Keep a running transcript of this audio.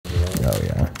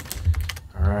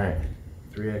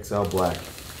XL black.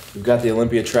 We've got the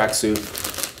Olympia tracksuit.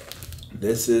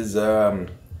 This is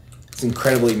it's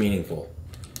incredibly meaningful.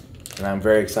 And I'm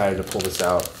very excited to pull this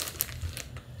out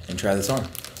and try this on.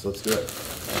 So let's do it.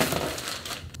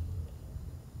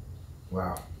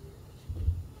 Wow.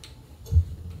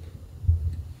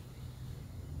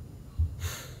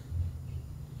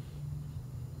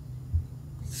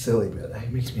 Silly, but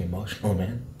it makes me emotional,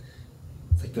 man.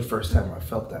 It's like the first time I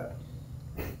felt that.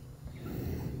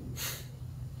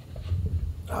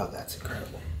 Oh, that's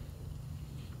incredible.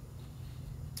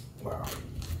 Wow.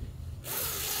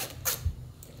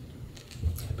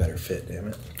 Better fit, damn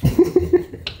it.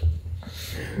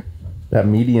 That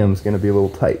medium's gonna be a little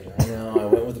tight. I know, I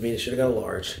went with the medium. Should have got a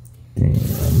large.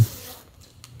 Damn.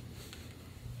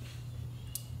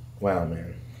 Wow,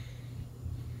 man.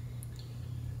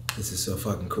 This is so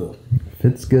fucking cool.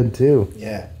 Fits good too.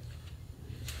 Yeah.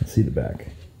 See the back.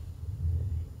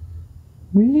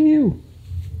 Woo!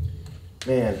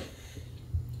 Man.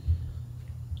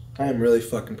 I am really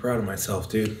fucking proud of myself,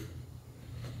 dude.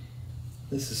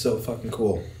 This is so fucking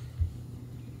cool.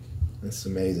 This is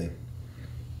amazing.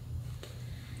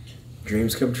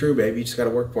 Dreams come true, baby. You just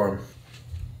gotta work for them.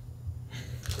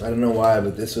 I don't know why,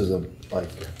 but this was that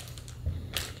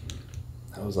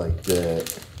was like the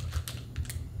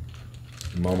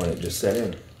moment it just set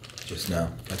in just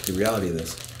now. Like the reality of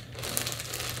this.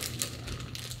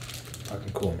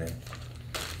 Fucking cool, man.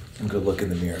 I'm good look in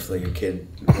the mirror like a kid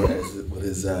with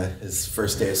his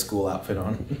first day of school outfit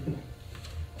on.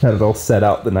 Had it all set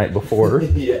out the night before.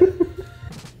 Yeah.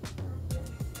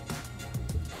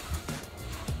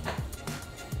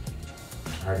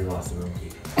 I already lost the room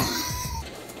key.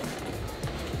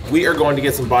 We are going to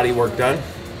get some body work done.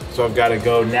 So I've got to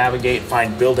go navigate,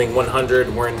 find building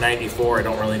 100. We're in 94. I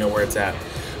don't really know where it's at,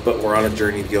 but we're on a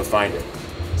journey to go find it.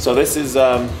 So this is,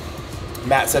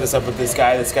 Matt set us up with this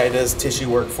guy. This guy does tissue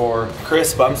work for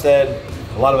Chris Bumstead,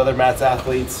 a lot of other Matt's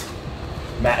athletes,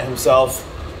 Matt himself.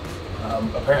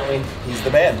 Apparently he's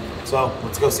the man. So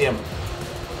let's go see him.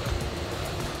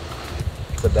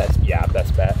 The best, yeah,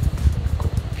 best bet.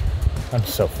 I'm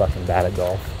so fucking bad at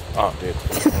golf. Oh, dude.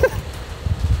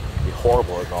 I'd be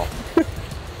horrible at golf.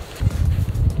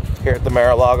 Here at the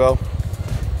Mar-a-Lago,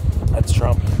 that's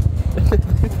Trump.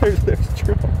 there's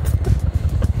Trump.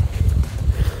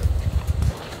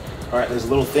 All right, there's a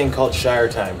little thing called Shier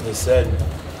time. He said,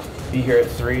 be here at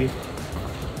 3.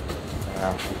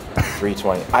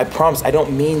 3:20. I promise, I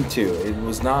don't mean to. It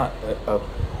was not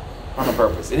on a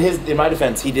purpose. In my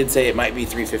defense, he did say it might be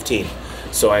 3:15,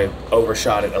 so I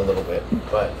overshot it a little bit.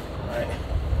 But, all right.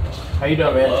 How you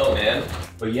doing, man? Hello, man.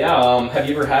 But yeah, have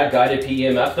you ever had guided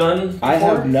PEMF done before? I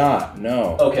have not,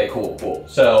 no. Okay, cool.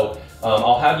 So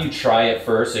I'll have you try it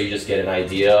first so you just get an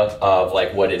idea of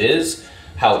like what it is,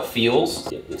 how it feels.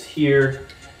 Get this here.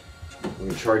 We're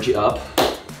gonna charge you up.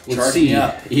 Let's see.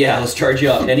 Yeah, let's charge you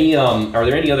up. Any are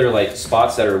there any other like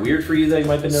spots that are weird for you that you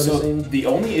might have been noticing? So the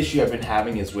only issue I've been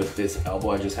having is with this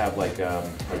elbow. I just have like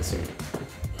some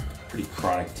pretty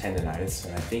chronic tendonitis,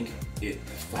 and I think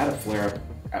I had a flare up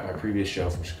at my previous show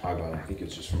from Chicago, and I think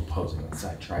it's just from posing on the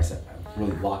side tricep. I'm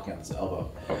really locking out this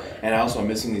elbow. Okay. And I also am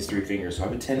missing these 3 fingers, so I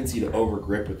have a tendency to over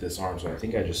grip with this arm, so I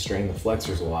think I just strain the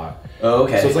flexors a lot. Oh,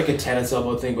 okay. So it's like a tennis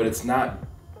elbow thing, but it's not,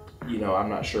 you know, I'm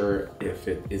not sure if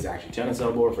it is actually tennis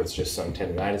elbow or if it's just some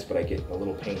tendonitis, but I get a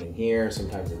little pain in here.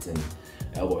 Sometimes it's in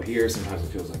elbow here. Sometimes it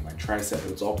feels like my tricep, but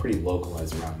it's all pretty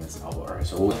localized around this elbow. All right,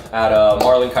 so at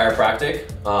Marlin Chiropractic.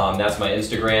 That's my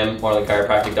Instagram,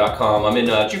 marlinchiropractic.com. I'm in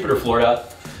Jupiter, Florida.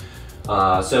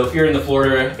 So if you're in the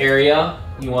Florida area,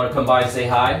 you want to come by and say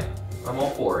hi, I'm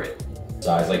all for it.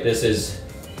 Size like this is,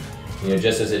 you know,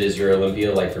 just as it is your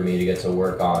Olympia, like for me to get to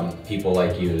work on people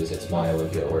like you, it's my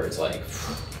Olympia, where it's like,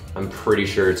 I'm pretty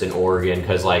sure it's in Oregon,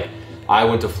 because like I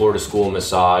went to Florida School of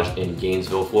Massage in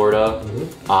Gainesville, Florida.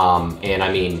 Mm-hmm. And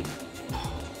I mean,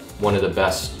 one of the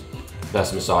best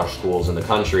massage schools in the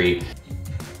country.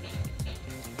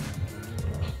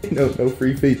 No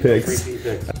free feet pics. free feet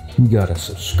pics. You gotta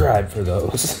subscribe for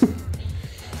those.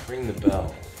 Ring the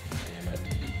bell. Damn it.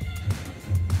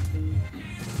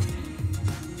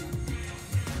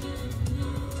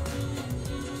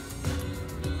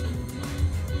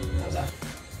 How's that?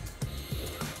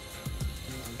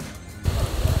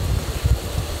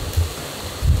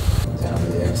 Down to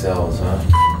the XLs, huh?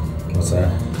 What's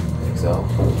that? XL?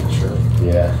 Sure.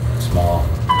 Yeah. Small.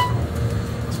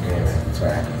 It's okay, man. It's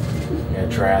alright. Yeah,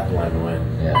 triathlon win.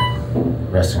 Yeah.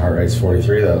 Resting heart rate's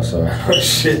 43 though, so. Oh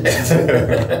shit.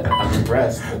 I'm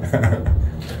impressed.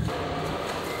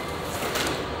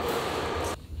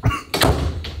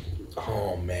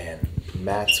 Oh man.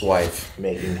 Matt's wife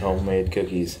making homemade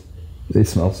cookies. They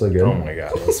smell so good. Oh my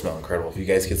god, they smell incredible. If you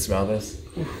guys could smell this.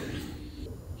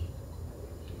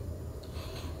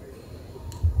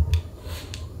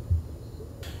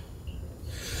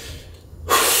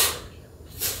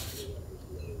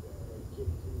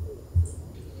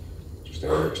 Stay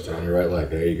on your right leg.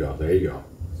 There you go. There you go.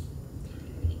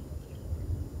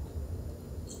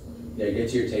 Yeah, get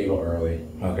to your table early.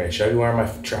 Okay, should I be wearing my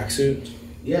tracksuit?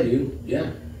 Yeah, dude.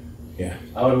 Yeah. Yeah.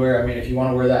 I would wear. I mean, if you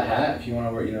want to wear that hat, if you want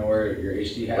to wear, wear your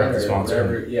HD hat Rep the or sponsor.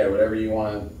 whatever. Yeah, whatever you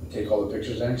want to take all the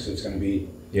pictures in, because it's going to be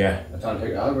Yeah. a ton of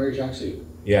pictures. I would wear your tracksuit.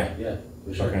 Yeah. Yeah,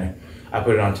 for sure. Okay. I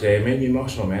put it on today. It made me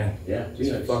emotional, man. Yeah, dude,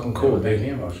 It's fucking cool, it would make dude.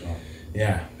 me emotional.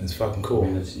 Yeah, it's fucking I cool.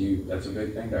 mean, that's a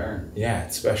big thing to earn. Yeah,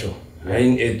 it's special. Yeah.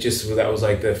 That was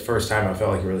like the first time I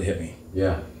felt like it really hit me.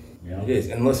 Yeah. It is.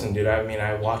 And listen, dude, I mean,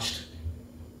 I watched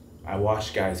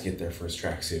guys get their first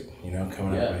tracksuit,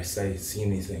 coming up. I seen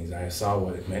these things. I saw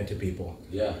what it meant to people.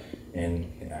 Yeah.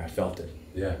 And I felt it.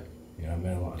 Yeah. It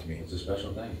meant a lot to me. It's a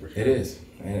special thing, for sure. It is.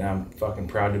 And I'm fucking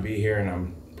proud to be here, and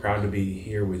I'm proud to be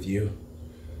here with you.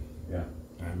 Yeah.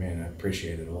 I mean, I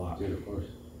appreciate it a lot. Dude, of course.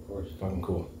 Of course. Fucking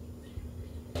cool.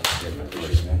 Yeah, man,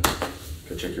 please, man.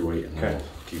 Go check your weight and Okay. we'll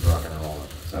keep rocking and rolling.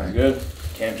 Sounds good.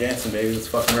 Camp Jansen, baby. Let's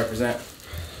fucking represent.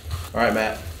 All right,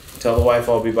 Matt. Tell the wife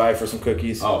I'll be by for some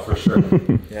cookies. Oh, for sure.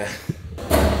 Yeah.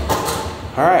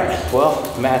 All right.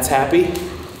 Well, Matt's happy.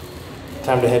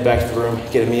 Time to head back to the room,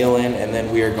 get a meal in, and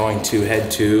then we are going to head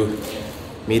to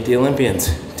meet the Olympians.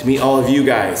 To meet all of you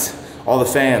guys, all the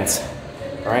fans.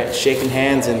 All right, shaking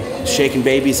hands and shaking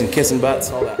babies and kissing butts,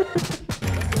 all that.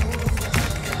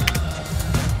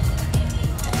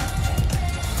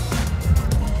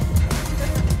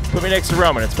 Put me next to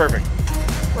Roman. It's perfect.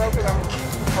 Pro because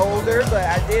I'm older, but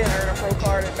I did earn a pro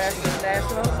card at Masters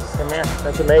Nationals. Come here.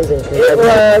 That's amazing. It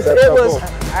was. That's so cool.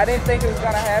 I didn't think it was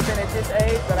gonna happen at this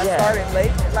age, but I started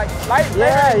late. Later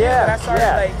Yeah, than you, yeah, but I started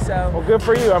yeah. late. So. Well, good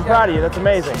for you. I'm proud of you. That's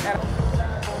amazing.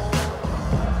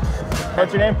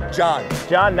 What's your name? John.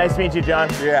 John, nice to meet you, John.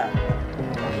 Yeah.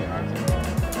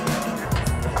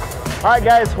 All right,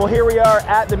 guys. Well, here we are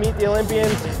at the Meet the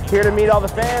Olympians. Here to meet all the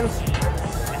fans.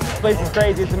 This place is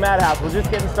crazy. It's a madhouse. We're just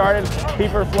getting started.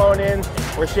 People are flowing in.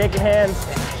 We're shaking hands,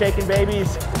 shaking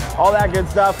babies, all that good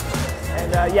stuff.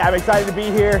 And yeah, I'm excited to be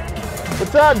here.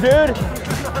 What's up, dude?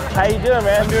 How you doing,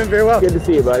 man? I'm doing very well. Good to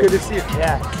see you, buddy. Good to see you.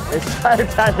 Yeah, it's starter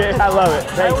time, baby. I love it.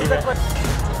 Thank you, man.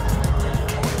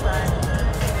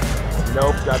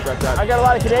 Nope, dot. I got a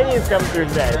lot of Canadians coming through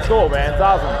today. It's cool, man. It's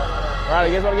awesome. All right,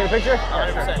 you guys want to get a picture?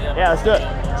 100%. Yeah, let's do it.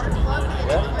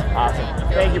 Yeah? Awesome.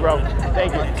 Thank you, bro.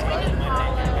 Thank you.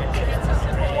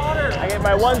 I get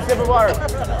my one sip of water.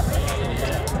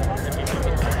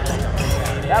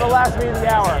 That'll last me the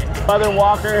hour. Mother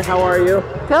Walker, how are you?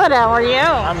 Good, how are you?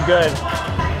 I'm good.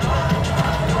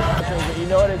 You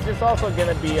know what? It's just also going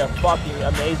to be a fucking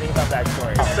amazing comeback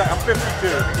story. I'm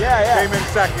 52. Yeah. Came in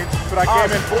second, but I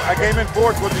came in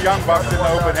fourth with the Young Bucks in the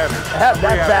open header. That's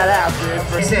badass, dude.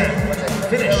 They said,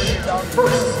 finish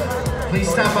first. Please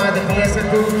stop by the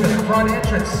BSN booth at the front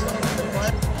entrance.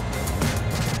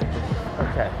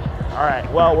 Okay. All right.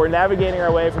 Well, we're navigating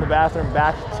our way from the bathroom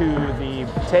back to the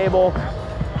table.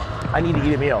 I need to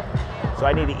eat a meal. So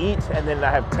I need to eat, and then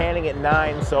I have tanning at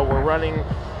 9, so we're running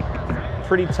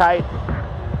pretty tight.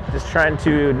 Just trying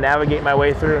to navigate my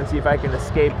way through and see if I can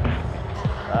escape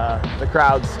the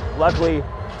crowds. Luckily,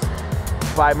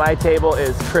 by my table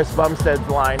is Chris Bumstead's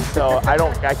line, so I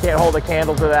can't hold a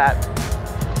candle to that.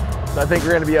 So I think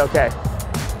we're gonna be okay.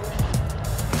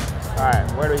 All right,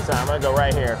 where do we sign? I'm gonna go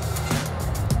right here.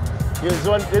 This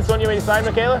one you want me to sign,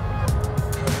 Michaela?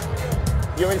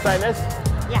 You want me to sign this?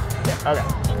 Yeah. Okay.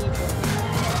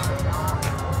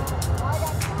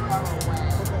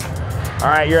 All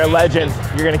right, you're a legend.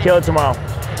 You're gonna kill it tomorrow.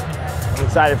 I'm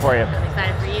excited for you. I'm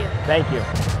excited for you. Thank you.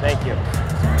 Thank you.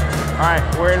 All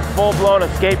right, we're in full-blown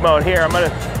escape mode here. I'm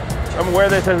gonna wear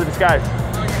this as a disguise.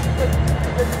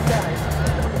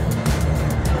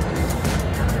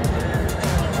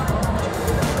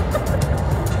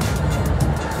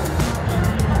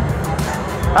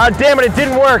 Oh, damn it, it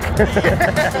didn't work.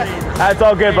 That's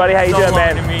all good, buddy. How you doing,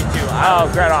 man? To meet you.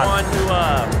 Oh, right on. I was the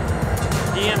one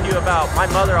who DM'd you about my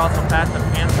mother also passed of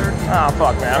cancer. Oh,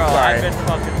 fuck, man. I'm Bro, sorry. I've been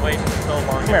fucking waiting so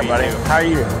long. Come here, buddy. You. How are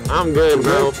you doing? I'm good,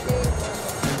 bro.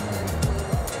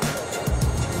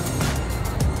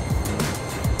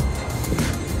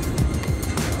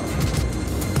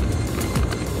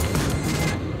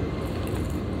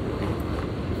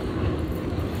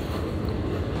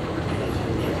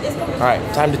 All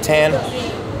right, time to tan.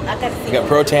 We got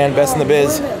Pro Tan, best in the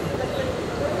biz.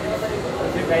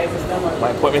 My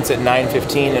appointment's at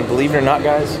 9:15, and believe it or not,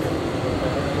 guys,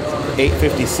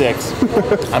 8:56.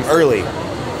 I'm early.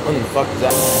 What the fuck is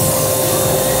that?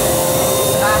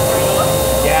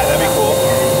 Yeah, that'd be cool.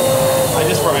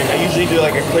 I usually do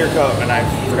like a clear coat and I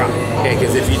forgot. Okay,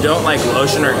 because if you don't like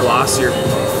lotion or gloss your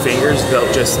fingers,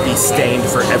 they'll just be stained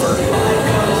forever.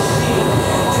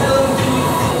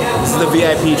 This is the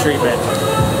VIP treatment.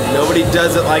 Nobody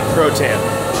does it like Pro-Tan,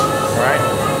 all right?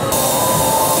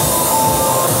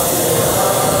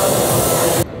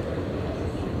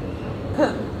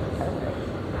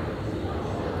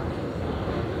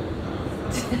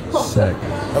 Sick.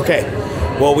 Okay,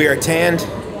 well, we are tanned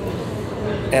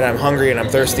and I'm hungry and I'm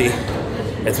thirsty.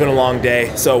 It's been a long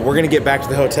day, so we're gonna get back to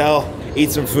the hotel,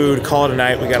 eat some food, call it a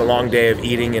night. We got a long day of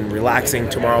eating and relaxing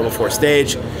tomorrow before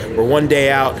stage. We're one day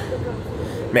out.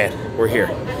 Man, we're here.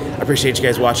 I appreciate you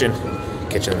guys watching.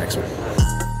 Catch you in the next one.